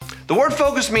The word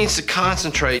focus means to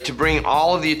concentrate, to bring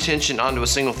all of the attention onto a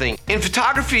single thing. In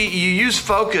photography, you use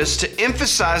focus to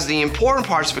emphasize the important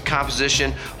parts of a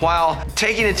composition while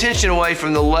taking attention away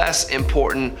from the less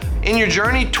important. In your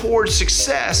journey towards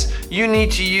success, you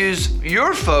need to use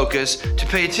your focus to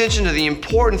pay attention to the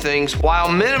important things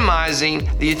while minimizing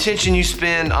the attention you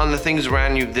spend on the things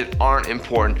around you that aren't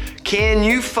important. Can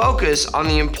you focus on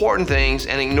the important things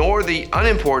and ignore the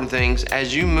unimportant things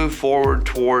as you move forward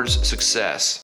towards success?